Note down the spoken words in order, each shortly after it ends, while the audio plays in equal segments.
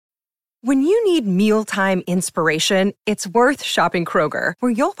When you need mealtime inspiration, it's worth shopping Kroger,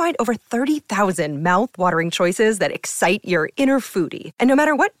 where you'll find over 30,000 mouth-watering choices that excite your inner foodie. And no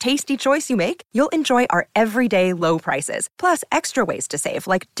matter what tasty choice you make, you'll enjoy our everyday low prices, plus extra ways to save,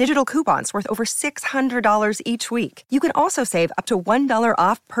 like digital coupons worth over $600 each week. You can also save up to $1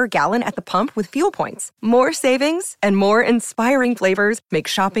 off per gallon at the pump with fuel points. More savings and more inspiring flavors make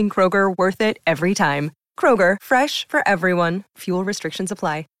shopping Kroger worth it every time. Kroger, fresh for everyone. Fuel restrictions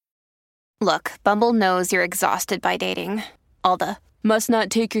apply. Look, Bumble knows you're exhausted by dating. All the, must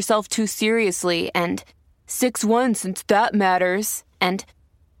not take yourself too seriously, and 6'1" since that matters, and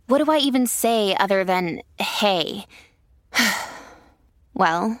what do I even say other than, hey?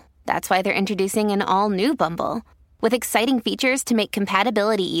 Well, that's why they're introducing an all-new Bumble, with exciting features to make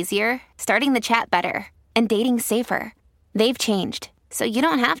compatibility easier, starting the chat better, and dating safer. They've changed, so you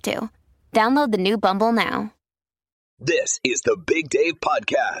don't have to. Download the new Bumble now. This is the Big Dave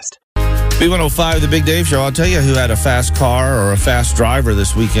Podcast. B105, the Big Dave Show. I'll tell you who had a fast car or a fast driver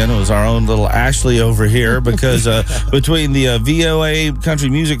this weekend. It was our own little Ashley over here, because between the VOA Country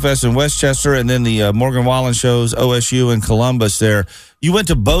Music Fest in Westchester and then the Morgan Wallen shows, OSU and Columbus there, you went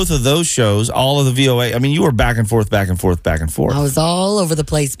to both of those shows, all of the VOA. I mean, you were back and forth, back and forth, back and forth. I was all over the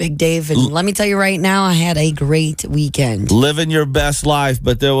place, Big Dave. And let me tell you right now, I had a great weekend. Living your best life,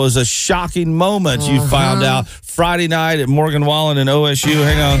 but there was a shocking moment you found out Friday night at Morgan Wallen and OSU.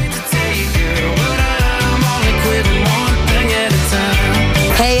 Hang on.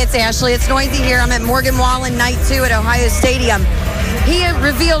 Hey, it's Ashley. It's noisy here. I'm at Morgan Wallen night 2 at Ohio Stadium. He had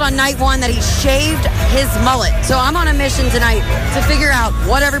revealed on night 1 that he shaved his mullet. So I'm on a mission tonight to figure out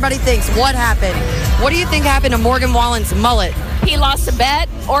what everybody thinks. What happened? What do you think happened to Morgan Wallen's mullet? He lost a bet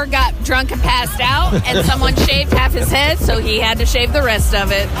or got drunk and passed out, and someone shaved half his head, so he had to shave the rest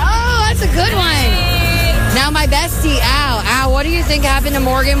of it. Oh, that's a good one. Now, my bestie, Al, what do you think happened to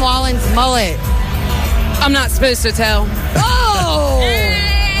Morgan Wallen's mullet? I'm not supposed to tell. Oh!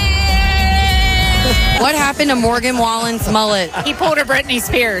 What happened to Morgan Wallen's mullet? He pulled a Britney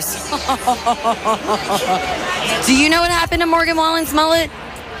Spears. Do you know what happened to Morgan Wallen's mullet?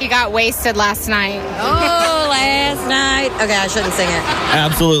 He got wasted last night. Oh, last night. Okay, I shouldn't sing it.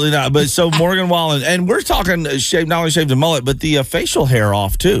 Absolutely not. But so Morgan Wallen, and we're talking not only shaved the mullet, but the facial hair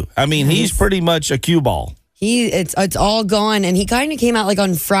off too. I mean, he's pretty much a cue ball. It's all gone, and he kind of came out like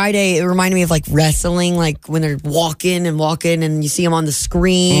on Friday. It reminded me of like wrestling, like when they're walking, and you see him on the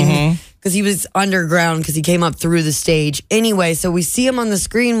screen because he was underground because he came up through the stage. Anyway, so we see him on the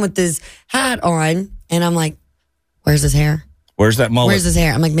screen with his hat on, and I'm like, "Where's his hair? Where's that mullet? Where's his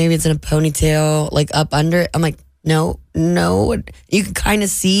hair?" I'm like, maybe it's in a ponytail, like up under. I'm like, no. You can kind of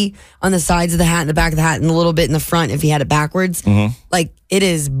see on the sides of the hat and the back of the hat and a little bit in the front if he had it backwards. Like, it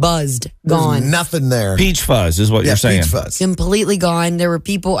is buzzed, gone. There's nothing there. Peach fuzz is what you're saying. Peach fuzz. Completely gone. There were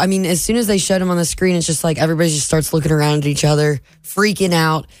people, I mean, as soon as they showed him on the screen, it's just like everybody just starts looking around at each other, freaking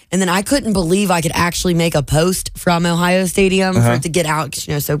out. And then I couldn't believe I could actually make a post from Ohio Stadium for it to get out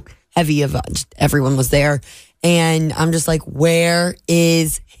because, so heavy of just everyone was there. And I'm just like, where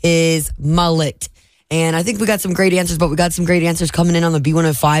is his mullet? And I think we got some great answers, but we got some great answers coming in on the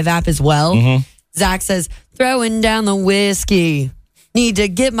B105 app as well. Zach says, throwing down the whiskey. Need to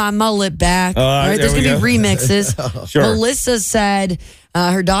get my mullet back. All right, there's going to be remixes. Sure. Melissa said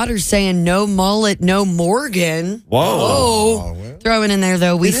her daughter's saying no mullet, no Morgan. Whoa. Throwing in there,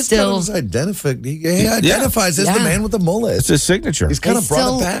 though, we still... He identifies as the man with the mullet. It's his signature. He's kind of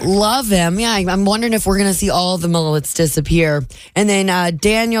brought it back. Love him. Yeah, I'm wondering if we're going to see all the mullets disappear. And then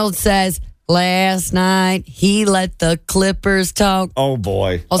Daniel says... Last night, he let the Clippers talk. Oh,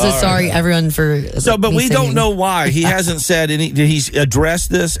 boy. Also, sorry, everyone, for but we don't know why. He hasn't said any. Did he address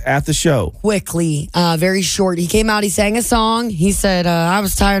this at the show? Quickly, very short. He came out, he sang a song. He said, I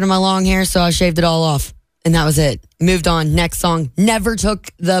was tired of my long hair, so I shaved it all off. And that was it. Moved on. Next song. Never took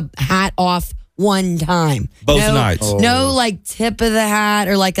the hat off one time. Both nights. No, like, tip of the hat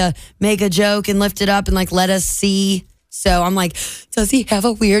or like make a joke and lift it up and like let us see. So I'm like, does he have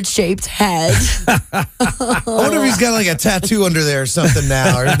a weird shaped head? I wonder if he's got like a tattoo under there or something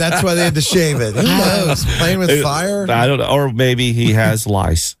now, or that's why they had to shave it. Who knows? Playing with fire? I don't know. Or maybe he has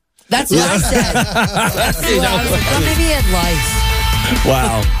lice. That's what I said. I was like, well, maybe he had lice.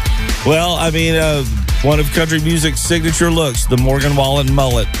 Wow. Well, I mean, one of country music's signature looks, the Morgan Wallen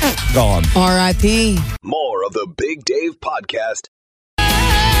mullet, gone. R.I.P. More of the Big Dave Podcast.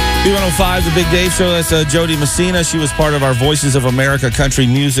 B105, the Big Dave Show. That's Jody Messina. She was part of our Voices of America Country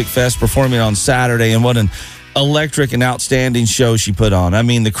Music Fest performing on Saturday, and what an electric and outstanding show she put on. I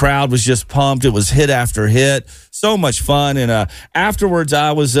mean, the crowd was just pumped. It was hit after hit. so much fun. And afterwards,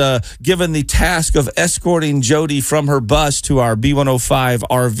 I was given the task of escorting Jody from her bus to our B105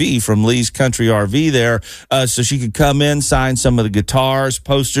 RV from Lee's Country RV there, so she could come in, sign some of the guitars,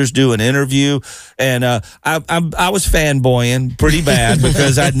 posters, do an interview. And I was fanboying pretty bad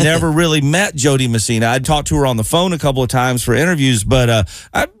because I'd never really met Jody Messina. I'd talked to her on the phone a couple of times for interviews, but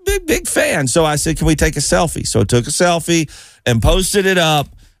I'm a big fan. So I said, can we take a selfie? So I took a selfie and posted it up.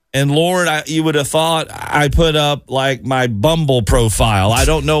 And Lord, you would have thought I put up like my Bumble profile. I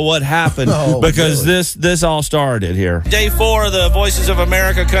don't know what happened because really? this all started here. Day 4 of the Voices of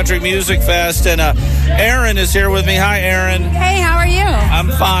America Country Music Fest, and Aaron is here with me. Hi, Aaron. Hey, how are you? I'm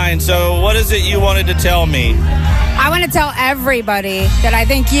fine. So what is it you wanted to tell me? I want to tell everybody that I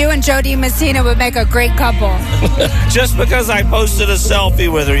think you and Jody Messina would make a great couple. Just because I posted a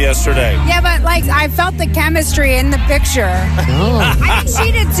selfie with her yesterday. Yeah, but like I felt the chemistry in the picture. Oh. I think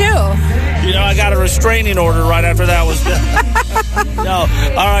she did too. You know, I got a restraining order right after that was done. No.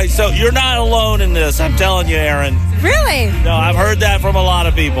 All right, so you're not alone in this. I'm telling you, Aaron. Really? No, I've heard that from a lot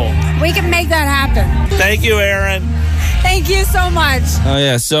of people. We can make that happen. Thank you, Aaron. Thank you so much. Oh,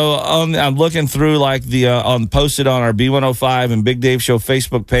 yeah. So I'm looking through like the posted on our B105 and Big Dave Show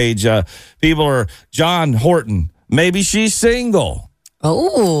Facebook page. People are, John Horton, maybe she's single.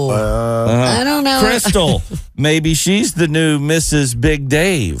 Oh, I don't know. Crystal, maybe she's the new Mrs. Big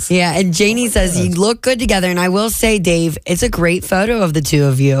Dave. Yeah, and Janie says you look good together. And I will say, Dave, it's a great photo of the two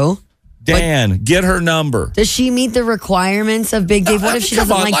of you. Dan, get her number. Does she meet the requirements of Big Dave? What if she doesn't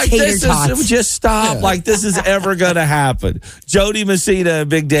like tater tots? Just stop. Yeah. Like this is ever going to happen. Jody Messina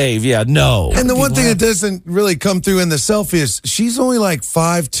and Big Dave. Yeah, no. And the one thing that doesn't really come through in the selfie is she's only like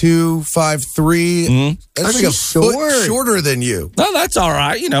 5'2", 5'3". Mm-hmm. That's like a foot shorter than you. No, that's all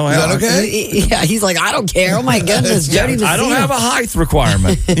right. You know, is that okay? Yeah, he's like, I don't care. Oh my goodness, Jody Messina. I don't have a height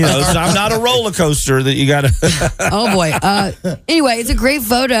requirement. You know, so I'm not a roller coaster that you got to. Oh boy. Anyway, it's a great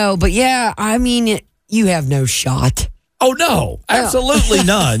photo, but yeah. I mean, you have no shot. Oh, no. Absolutely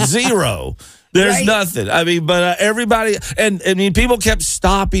none. Zero. There's nothing. I mean, but everybody, and I mean, people kept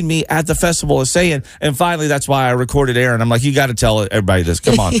stopping me at the festival and saying, and finally, that's why I recorded Aaron. I'm like, you got to tell everybody this.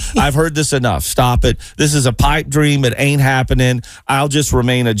 Come on. I've heard this enough. Stop it. This is a pipe dream. It ain't happening. I'll just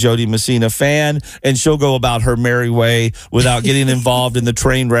remain a Jody Messina fan, and she'll go about her merry way without getting involved in the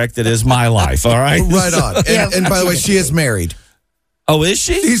train wreck that is my life. All right? Right on. And by the way, she is married. Oh, is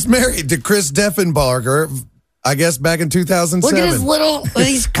she? He's married to Chris Deffenbarger, I guess back in 2007. Look at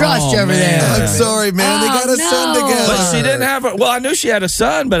he's crushed over there. I'm sorry, man. They got a son together. But she didn't have well, I knew she had a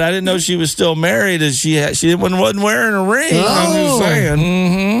son, but I didn't know she was still married. And she wasn't wearing a ring. Oh. I'm just saying.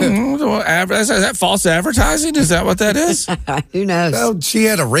 Mm-hmm. Is that false advertising? Is that what that is? Who knows? Well, she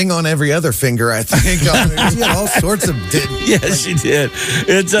had a ring on every other finger, I think. She had all sorts of... Yes, she did.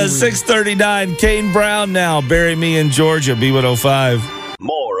 It's 6:39. Kane Brown now. Bury Me in Georgia, B105.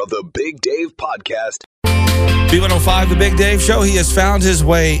 More of the Big Dave Podcast. B105, the Big Dave Show. He has found his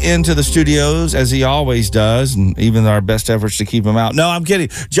way into the studios, as he always does, and even our best efforts to keep him out. No, I'm kidding.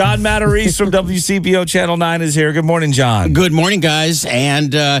 John Matarese from WCPO Channel 9 is here. Good morning, John. Good morning, guys.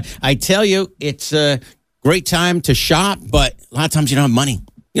 And I tell you, it's a great time to shop, but a lot of times you don't have money.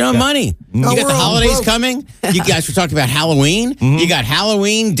 You don't have money. You got the holidays coming. You guys were talking about Halloween. Mm-hmm. You got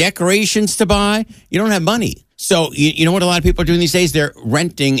Halloween decorations to buy. You don't have money. So you know what a lot of people are doing these days? They're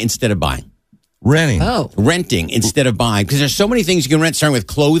renting instead of buying. Renting instead of buying, because there's so many things you can rent, starting with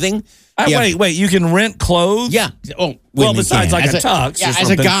clothing. Wait, you can rent clothes? Yeah. Oh, well, besides like a tux. Yeah, as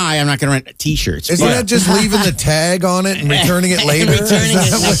a guy, I'm not going to rent T-shirts. Isn't that just leaving the tag on it and returning it later? Returning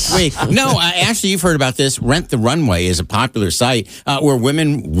it next week. No, actually, you've heard about this. Rent the Runway is a popular site where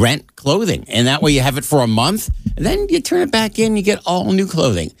women rent clothing, and that way you have it for a month, and then you turn it back in, you get all new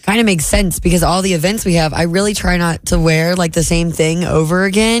clothing. Kind of makes sense, because all the events we have, I really try not to wear like the same thing over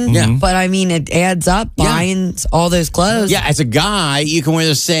again. Yeah. But I mean, it adds up buying all those clothes. Yeah, as a guy, you can wear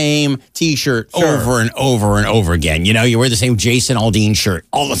the same T-shirt over and over and over again. You know, you wear the same Jason Aldean shirt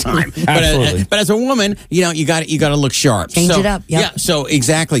all the time. But as a woman, you know, you got to look sharp. Change it up. Yep. Yeah. So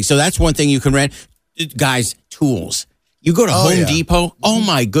exactly. So that's one thing you can rent. Guys, tools. You go to Home Depot. Oh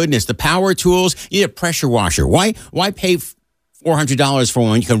my goodness, the power tools. You need a pressure washer. Why pay $400 for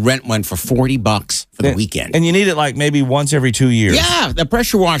one? You can rent one for $40 for the weekend. And you need it like maybe once every 2 years. Yeah, the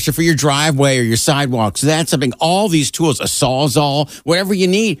pressure washer for your driveway or your sidewalk. So that's something. All these tools, a Sawzall, whatever you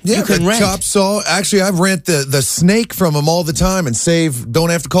need, you can rent. Chop saw. Actually, I've rent the snake from them all the time and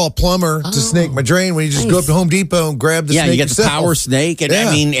don't have to call a plumber to snake my drain when you just go up to Home Depot and grab the snake. Yeah, you get yourself. The power snake. And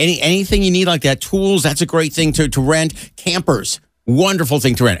I mean, anything you need like that, tools, that's a great thing to rent. Campers. Wonderful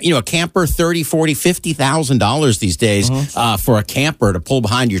thing to rent. A camper, $30,000, $40,000, $50,000 these days for a camper to pull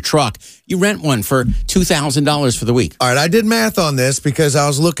behind your truck. You rent one for $2,000 for the week. All right, I did math on this because I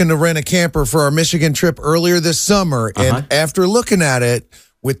was looking to rent a camper for our Michigan trip earlier this summer. And after looking at it,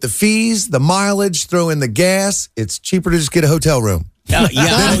 with the fees, the mileage, throw in the gas, it's cheaper to just get a hotel room. Yeah.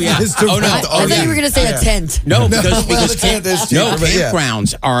 I thought you were going to say a tent. No, because campgrounds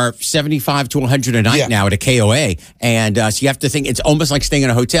campgrounds are $75 to $100 a night now at a KOA, and so you have to think it's almost like staying in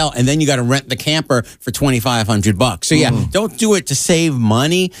a hotel, and then you got to rent the camper for $2,500. So don't do it to save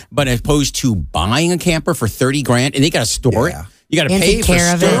money, but as opposed to buying a camper for $30,000, and you got to store it. You got to pay for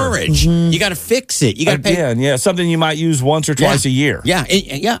storage. You got to fix it. You got to pay. Something you might use once or twice a year.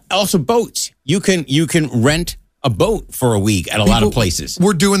 Yeah. Also, boats. You can rent a boat for a week at a lot of places.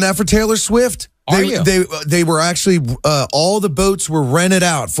 We're doing that for Taylor Swift. They were actually all the boats were rented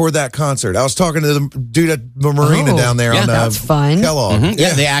out for that concert. I was talking to the dude at the marina down there on that's fun. Kellogg.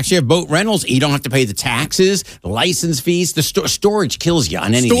 Yeah, they actually have boat rentals. You don't have to pay the taxes, the license fees. The storage kills you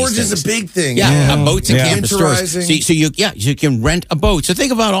on any of these things. Storage is a big thing. Boats and camper storage. So you can rent a boat. So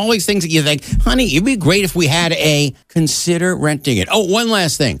think about all these things that you think, honey, it'd be great if we had consider renting it. Oh, one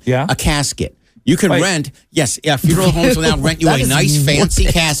last thing. Yeah. A casket. You can rent, funeral homes will now rent you a nice fancy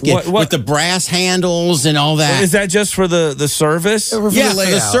casket with the brass handles and all that. Is that just for the service? For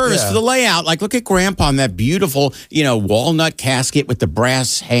the service, for the layout. Like, look at Grandpa on that beautiful, walnut casket with the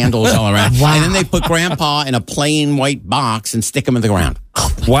brass handles all around. Wow. And then they put Grandpa in a plain white box and stick him in the ground.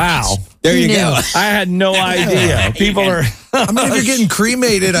 Wow. There you go. I had no idea. People are... I mean, if you're getting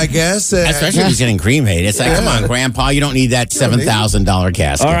cremated, I guess. Especially if he's getting cremated. It's like, come on, Grandpa, you don't need that $7,000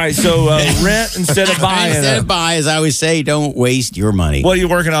 casket. All right, so rent instead of buying. Instead of buy, as I always say, don't waste your money. What are you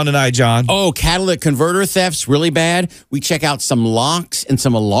working on tonight, John? Oh, catalytic converter thefts, really bad. We check out some locks and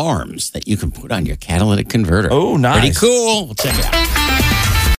some alarms that you can put on your catalytic converter. Oh, nice. Pretty cool. We'll check it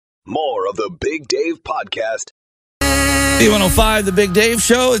out. More of the Big Dave Podcast. B105, The Big Dave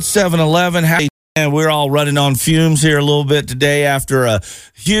Show. It's 7-Eleven. And we're all running on fumes here a little bit today after a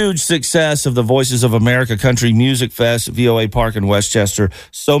huge success of the Voices of America Country Music Fest at VOA Park in Westchester.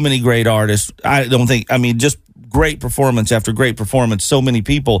 So many great artists. Just great performance after great performance, so many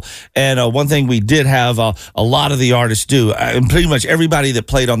people. And one thing we did have a lot of the artists do, and pretty much everybody that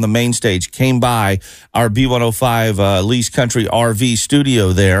played on the main stage came by our B105 Lee's Country RV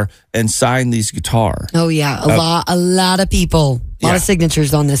studio there and signed these guitars. Oh, yeah. A lot of people. A lot of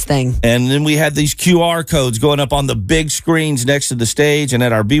signatures on this thing. And then we had these QR codes going up on the big screens next to the stage. And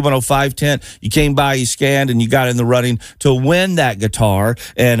at our B105 tent, you came by, you scanned, and you got in the running to win that guitar.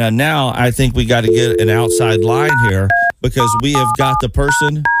 And now I think we got to get an outside line here because we have got the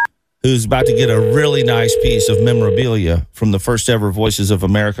person who's about to get a really nice piece of memorabilia from the first ever Voices of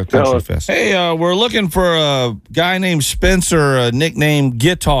America Country Fest. Hey, we're looking for a guy named Spencer, nicknamed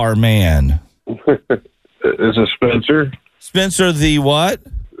Guitar Man. Is it Spencer? Spencer the what?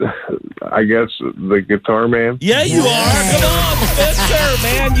 I guess the Guitar Man. Yeah, you are. Come on, Spencer,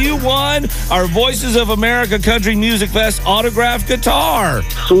 man. You won our Voices of America Country Music Fest autographed guitar.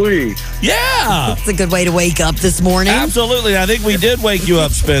 Sweet. Yeah. That's a good way to wake up this morning. Absolutely. I think we did wake you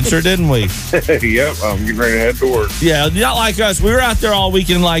up, Spencer, didn't we? Yep. I'm getting ready to head to work. Yeah, not like us. We were out there all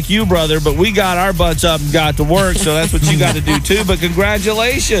weekend like you, brother, but we got our butts up and got to work, so that's what you got to do, too. But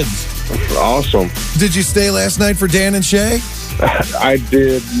congratulations. Awesome. Did you stay last night for Dan and Shay? I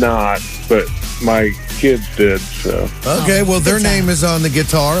did not, but my kids did. So okay, well, their name is on the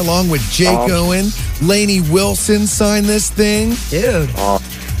guitar along with Jake Owen. Lainey Wilson signed this thing. Dude.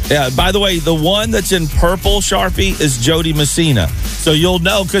 Yeah, by the way, the one that's in purple Sharpie is Jody Messina. So you'll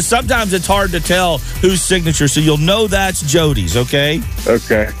know, because sometimes it's hard to tell whose signature, so you'll know that's Jody's, okay?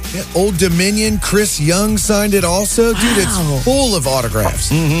 Okay. Yeah, Old Dominion, Chris Young signed it also. Dude, it's full of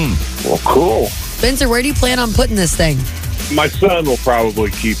autographs. Mm-hmm. Well, cool. Spencer, where do you plan on putting this thing? My son will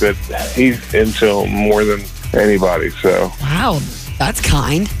probably keep it. He's into them more than anybody, so. Wow, that's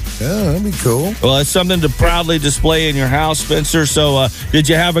kind. Yeah, that'd be cool. Well, it's something to proudly display in your house, Spencer. So did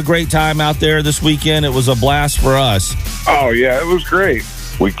you have a great time out there this weekend? It was a blast for us. Oh, yeah, it was great.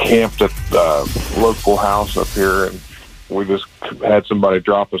 We camped at the local house up here, and we just had somebody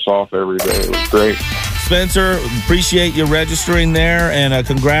drop us off every day. It was great. Spencer, appreciate you registering there, and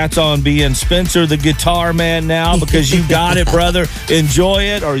congrats on being Spencer the Guitar Man now, because you got it, brother. Enjoy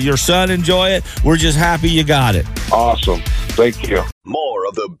it, or your son enjoy it. We're just happy you got it. Awesome. Thank you. More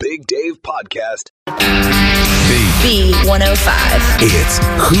of the Big Dave Podcast. B105. It's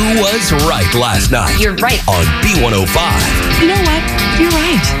Who Was Right Last Night. You're right. On B105. You know what? You're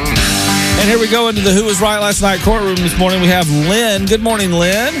right. And here we go into the Who Was Right Last Night courtroom this morning. We have Lynn. Good morning,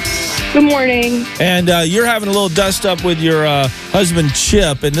 Lynn. Good morning. And you're having a little dust up with your husband,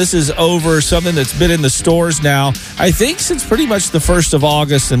 Chip, and this is over something that's been in the stores now, I think, since pretty much the 1st of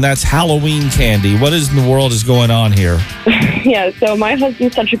August, and that's Halloween candy. What in the world is going on here? Yeah, so my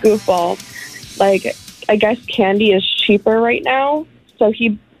husband's such a goofball. Like, I guess candy is cheaper right now. So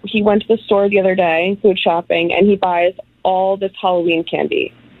he went to the store the other day, food shopping, and he buys all this Halloween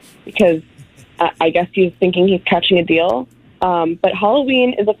candy because I guess he's thinking he's catching a deal. But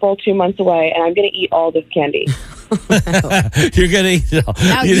Halloween is a full 2 months away, and I'm going to eat all this candy. You're going to eat it all.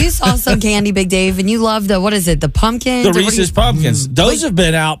 Now, you saw some candy, Big Dave, and you love the pumpkins? The Reese's Pumpkins. Those have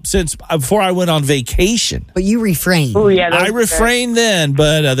been out since before I went on vacation. But you refrain. Oh, yeah. I refrain then,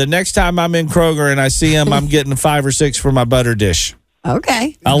 but the next time I'm in Kroger and I see them, I'm getting 5 or 6 for my butter dish.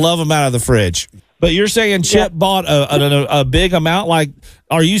 Okay. I love them out of the fridge. But you're saying Chip bought a big amount? Like,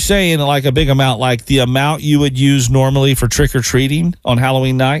 are you saying like a big amount, like the amount you would use normally for trick-or-treating on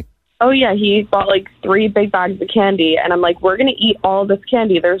Halloween night? Oh, yeah. He bought like 3 big bags of candy, and I'm like, we're going to eat all this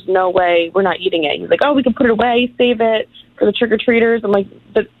candy. There's no way we're not eating it. He's like, oh, we can put it away, save it for the trick-or-treaters. I'm like,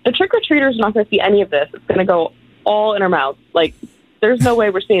 the trick-or-treaters are not going to see any of this. It's going to go all in our mouths. Like, there's no way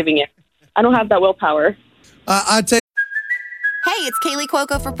we're saving it. I don't have that willpower. I'd say. Hey, it's Kaylee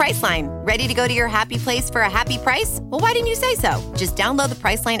Cuoco for Priceline. Ready to go to your happy place for a happy price? Well, why didn't you say so? Just download the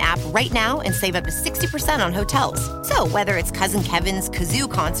Priceline app right now and save up to 60% on hotels. So whether it's Cousin Kevin's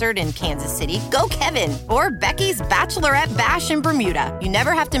Kazoo Concert in Kansas City, go Kevin, or Becky's Bachelorette Bash in Bermuda, you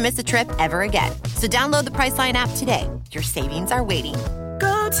never have to miss a trip ever again. So download the Priceline app today. Your savings are waiting.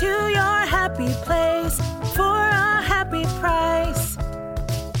 Go to your happy place for a happy price.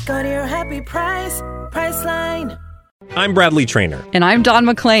 Go to your happy price, Priceline. I'm Bradley Trainer. And I'm Don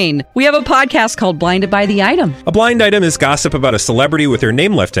McClain. We have a podcast called Blinded by the Item. A blind item is gossip about a celebrity with their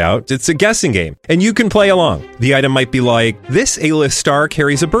name left out. It's a guessing game, and you can play along. The item might be like, this A-list star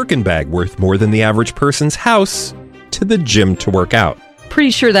carries a Birkin bag worth more than the average person's house to the gym to work out.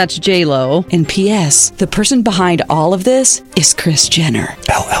 Pretty sure that's J-Lo. And P.S. the person behind all of this is Kris Jenner,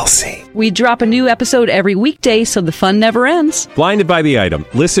 LLC. We drop a new episode every weekday so the fun never ends. Blinded by the Item.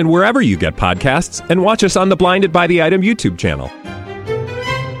 Listen wherever you get podcasts and watch us on the Blinded by the Item YouTube channel.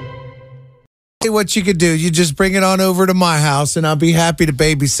 Hey, what you could do, you just bring it on over to my house and I'll be happy to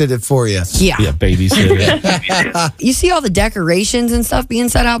babysit it for you. Yeah. Yeah, babysit it. You see all the decorations and stuff being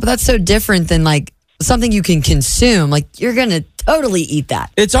set out, but that's so different than like something you can consume. Like, you're going to totally eat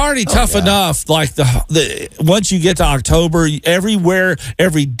that. It's already tough enough. Like the once you get to October, everywhere,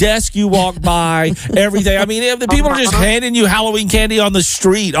 every desk you walk by, everything. I mean, the people are just handing you Halloween candy on the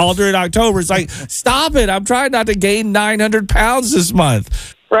street all during October. It's like, stop it. I'm trying not to gain 900 pounds this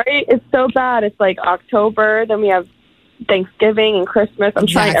month. Right? It's so bad. It's like October, then we have Thanksgiving and Christmas. I'm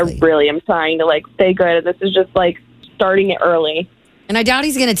trying to like stay good. And this is just like starting it early. And I doubt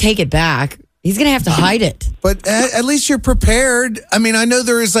he's going to take it back. He's going to have to hide it. But at least you're prepared. I mean, I know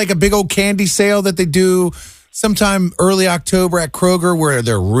there is like a big old candy sale that they do sometime early October at Kroger where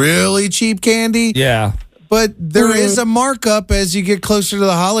they're really cheap candy. Yeah. But there is a markup as you get closer to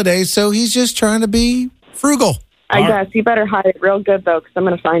the holidays. So he's just trying to be frugal. I guess. You better hide it real good, though, because I'm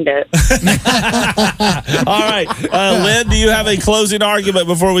going to find it. All right. Lynn, do you have a closing argument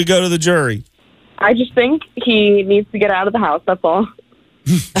before we go to the jury? I just think he needs to get out of the house. That's all.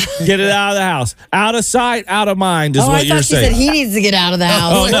 Get it out of the house. Out of sight, out of mind is what you're saying. I thought she said he needs to get out of the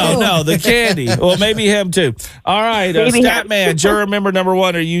house. Oh, no, the candy. Well, maybe him too. All right, Statman, juror member number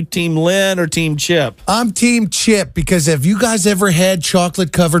 1, are you Team Lynn or Team Chip? I'm Team Chip because have you guys ever had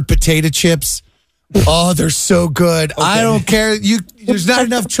chocolate-covered potato chips? Oh, they're so good. Okay. I don't care. There's not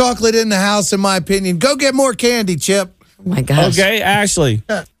enough chocolate in the house, in my opinion. Go get more candy, Chip. Oh, my gosh. Okay, Ashley.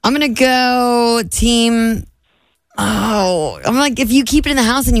 I'm going to go Team... Oh, I'm like, if you keep it in the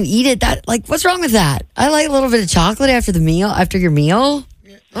house and you eat it, that what's wrong with that? I like a little bit of chocolate after your meal.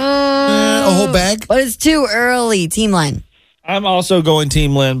 A whole bag? But it's too early. Team Lynn. I'm also going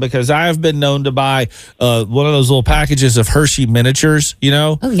Team Lynn because I have been known to buy one of those little packages of Hershey miniatures, you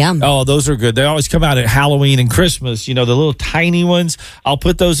know? Oh, yeah. Oh, those are good. They always come out at Halloween and Christmas, the little tiny ones. I'll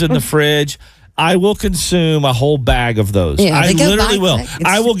put those in the fridge. I will consume a whole bag of those. Yeah, I literally will.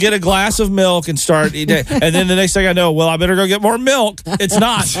 I will get a glass of milk and start eating it. And then the next thing I know, I better go get more milk. It's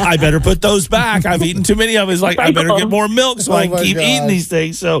not. I better put those back. I've eaten too many of them. It's like, I better get more milk so I can keep eating these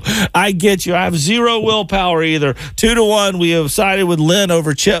things. So I get you. I have zero willpower either. 2-1. We have sided with Lynn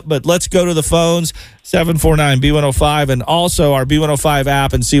over Chip, but let's go to the phones. 749-B105 and also our B105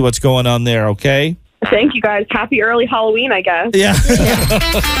 app and see what's going on there, okay? Thank you, guys. Happy early Halloween, I guess. Yeah.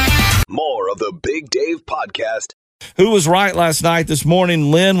 More of the Big Dave Podcast. Who was right last night? This morning,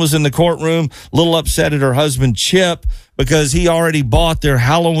 Lynn was in the courtroom, a little upset at her husband, Chip, because he already bought their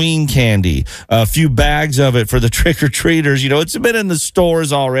Halloween candy, a few bags of it for the trick-or-treaters. You know, it's been in the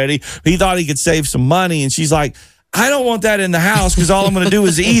stores already. He thought he could save some money, and she's like, I don't want that in the house because all I'm going to do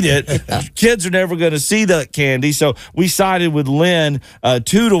is eat it. Kids are never going to see that candy. So we sided with Lynn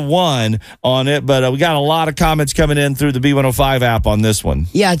 2-1 on it. But we got a lot of comments coming in through the B105 app on this one.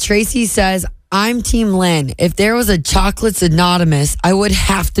 Yeah, Tracy says, I'm Team Lynn. If there was a Chocolates Anonymous, I would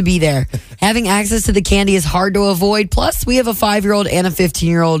have to be there. Having access to the candy is hard to avoid. Plus, we have a 5-year-old and a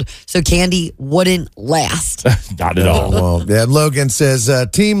 15-year-old, so candy wouldn't last. Not at all. Well, yeah, Logan says,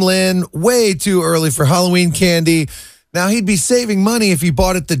 Team Lynn, way too early for Halloween candy. Now, he'd be saving money if he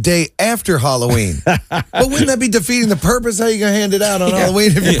bought it the day after Halloween. But wouldn't that be defeating the purpose? How are you going to hand it out on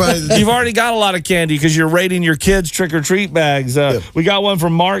Halloween if you buy it? You've already got a lot of candy because you're rating your kids' trick-or-treat bags. We got one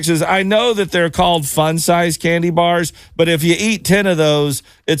from Mark says, I know that they're called fun-size candy bars, but if you eat 10 of those,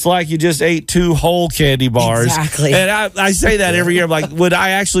 it's like you just ate 2 whole candy bars. Exactly. And I say that every year. I'm like, would I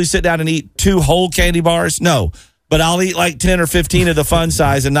actually sit down and eat 2 whole candy bars? No. But I'll eat like 10 or 15 of the fun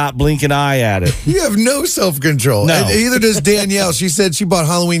size and not blink an eye at it. You have no self-control. No. And either does Danielle. She said she bought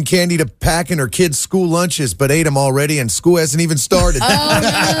Halloween candy to pack in her kids' school lunches, but ate them already, and school hasn't even started.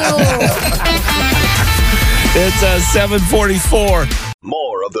 It's 7:44.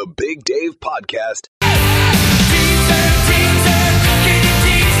 More of the Big Dave Podcast.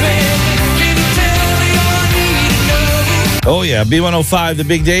 Oh, yeah. B105, The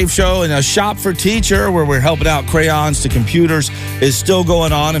Big Dave Show, and a Shop for Teacher where we're helping out crayons to computers is still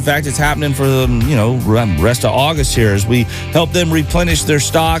going on. In fact, it's happening for the, rest of August here as we help them replenish their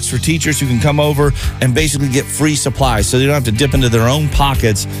stocks for teachers who can come over and basically get free supplies so they don't have to dip into their own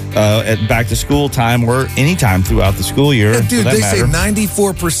pockets at back to school time or anytime throughout the school year. Yeah, dude, they say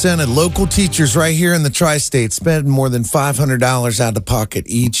 94% of local teachers right here in the tri-state spend more than $500 out of pocket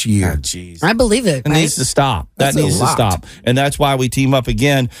each year. Jeez. I believe it. It needs to stop. That needs to stop. And that's why we team up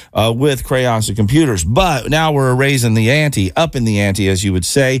again with Crayons to Computers. But now we're raising the ante, upping the ante, as you would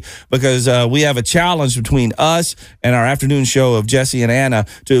say, because we have a challenge between us and our afternoon show of Jesse and Anna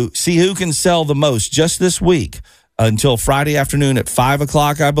to see who can sell the most just this week until Friday afternoon at 5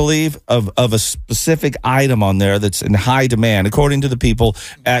 o'clock, I believe, of a specific item on there that's in high demand. According to the people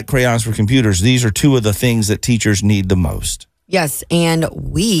at Crayons for Computers, these are 2 of the things that teachers need the most. Yes, and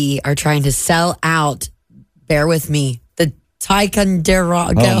we are trying to sell out, bear with me, the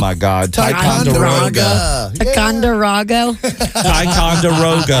Ticonderoga. Oh, my God. Ticonderoga. Ticonderoga.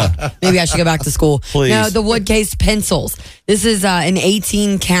 Ticonderoga. Maybe I should go back to school. Please. No, the wood case pencils. This is an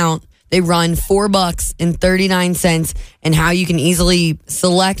 18 count. They run $4.39, and how you can easily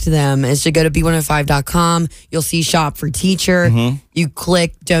select them is to go to b105.com. You'll see Shop for Teacher. Mm-hmm. You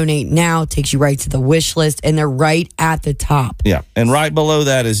click Donate Now, takes you right to the wish list, and they're right at the top. Yeah, and right below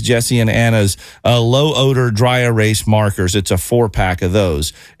that is Jesse and Anna's low odor dry erase markers. It's a 4-pack of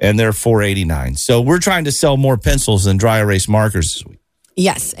those, and they're $4.89. So we're trying to sell more pencils than dry erase markers this week.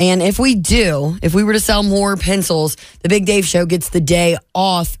 Yes, and if we were to sell more pencils, the Big Dave Show gets the day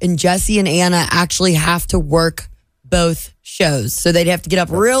off, and Jesse and Anna actually have to work both shows. So they'd have to get up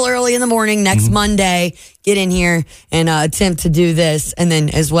real early in the morning next Monday, get in here, and attempt to do this, and then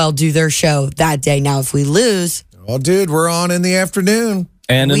as well do their show that day. Now, if we lose... Well, dude, we're on in the afternoon.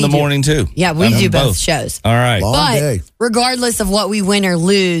 And in the morning, too. Yeah, we do both shows. All right. Long day. Regardless of what we win or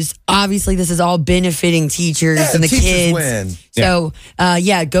lose, obviously this is all benefiting teachers and the kids. Win. So,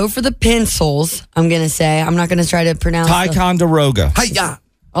 go for the pencils, I'm going to say. I'm not going to try to pronounce Ticonderoga. Hi-ya.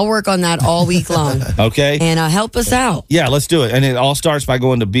 I'll work on that all week long. Okay. And help us out. Yeah, let's do it. And it all starts by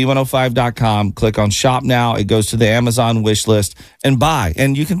going to b105.com, click on Shop Now. It goes to the Amazon wish list and buy.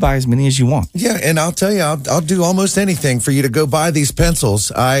 And you can buy as many as you want. Yeah, and I'll tell you, I'll do almost anything for you to go buy these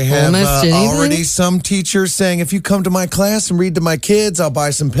pencils. I have already some teachers saying, if you come to my class and read to my kids, I'll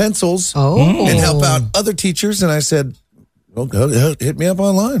buy some pencils and help out other teachers. And I said, well, go hit me up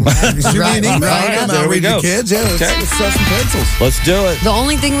online. Shoot me an email. I'll read to kids. Yeah, let's sell some pencils. Let's do it. The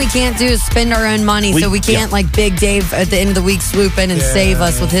only thing we can't do is spend our own money, so we can't, like Big Dave at the end of the week, swoop in and save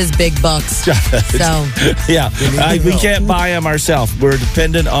us with his big bucks. So, we can't buy them ourselves. We're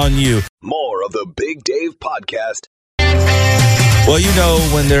dependent on you. More of the Big Dave Podcast.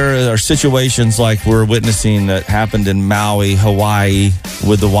 Well, when there are situations like we're witnessing that happened in Maui, Hawaii,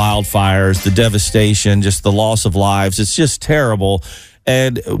 with the wildfires, the devastation, just the loss of lives, it's just terrible.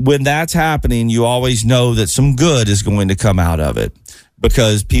 And when that's happening, you always know that some good is going to come out of it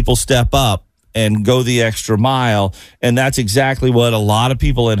because people step up and go the extra mile. And that's exactly what a lot of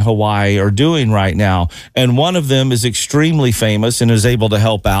people in Hawaii are doing right now. And one of them is extremely famous and is able to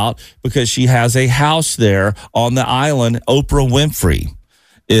help out because she has a house there on the island, Oprah Winfrey.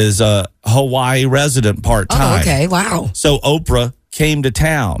 is a Hawaii resident part-time. Oh, okay. Wow. So Oprah came to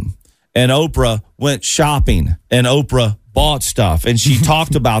town, and Oprah went shopping, and Oprah bought stuff. And she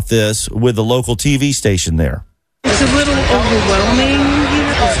talked about this with the local TV station there. It's a little overwhelming,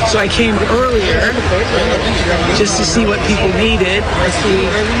 so I came earlier just to see what people needed,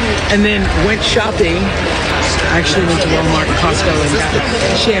 and then went shopping. I actually went to Walmart and Costco and got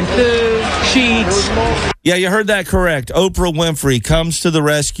shampoo, sheets. Yeah, you heard that correct. Oprah Winfrey comes to the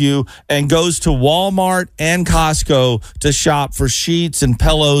rescue and goes to Walmart and Costco to shop for sheets and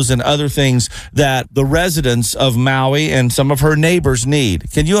pillows and other things that the residents of Maui and some of her neighbors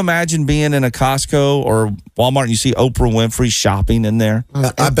need. Can you imagine being in a Costco or Walmart and you see Oprah Winfrey shopping in there?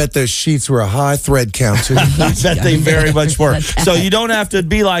 I bet those sheets were a high thread count, too. I bet they very much were. So you don't have to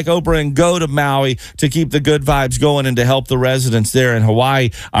be like Oprah and go to Maui to keep the good vibes going and to help the residents there in Hawaii.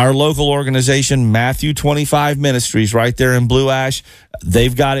 Our local organization, Matthew 25 Ministries, right there in Blue Ash,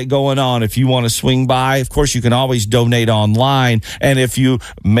 they've got it going on. If you want to swing by, of course, you can always donate online. And if you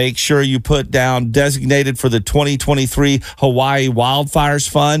make sure you put down designated for the 2023 Hawaii Wildfires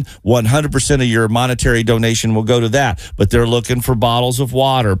Fund, 100% of your monetary donation will go to that. But they're looking for bottles of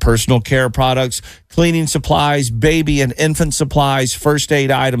water, personal care products, cleaning supplies, baby and infant supplies, first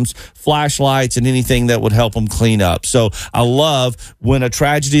aid items, flashlights, and anything that would help them clean up. So I love when a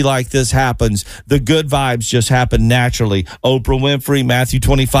tragedy like this happens, the good vibes just happen naturally. Oprah Winfrey, Matthew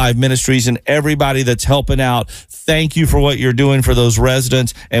 25 Ministries, and everybody that's helping out, thank you for what you're doing for those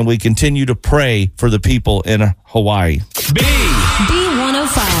residents, and we continue to pray for the people in Hawaii.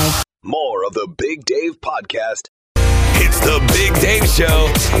 B105. More of the Big Dave Podcast. It's the Big Dave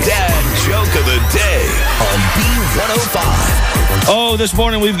Show, Dad Joke of the Day on B105. Oh, this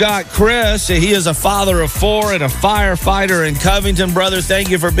morning we've got Chris. He is a father of 4 and a firefighter in Covington. Brother, thank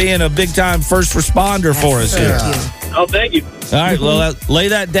you for being a big-time first responder for us here. Oh, thank you. All right, well, lay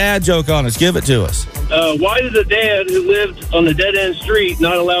that dad joke on us. Give it to us. Why does a dad who lived on a dead-end street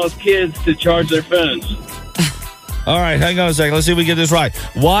not allow his kids to charge their phones? All right, hang on a second. Let's see if we get this right.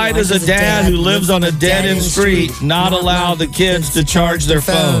 Why does a dad who lives on a dead-end street not allow the kids to charge their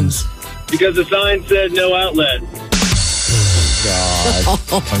phones? Because the sign said no outlet. God.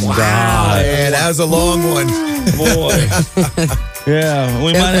 Oh, God. Man, that was a long one. Boy. Yeah,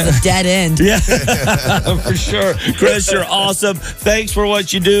 we might have a dead end. Yeah, for sure. Chris, you're awesome. Thanks for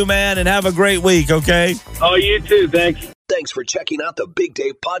what you do, man, and have a great week, okay? Oh, you too. Thanks. Thanks for checking out the Big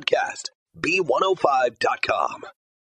Dave Podcast. B105.com.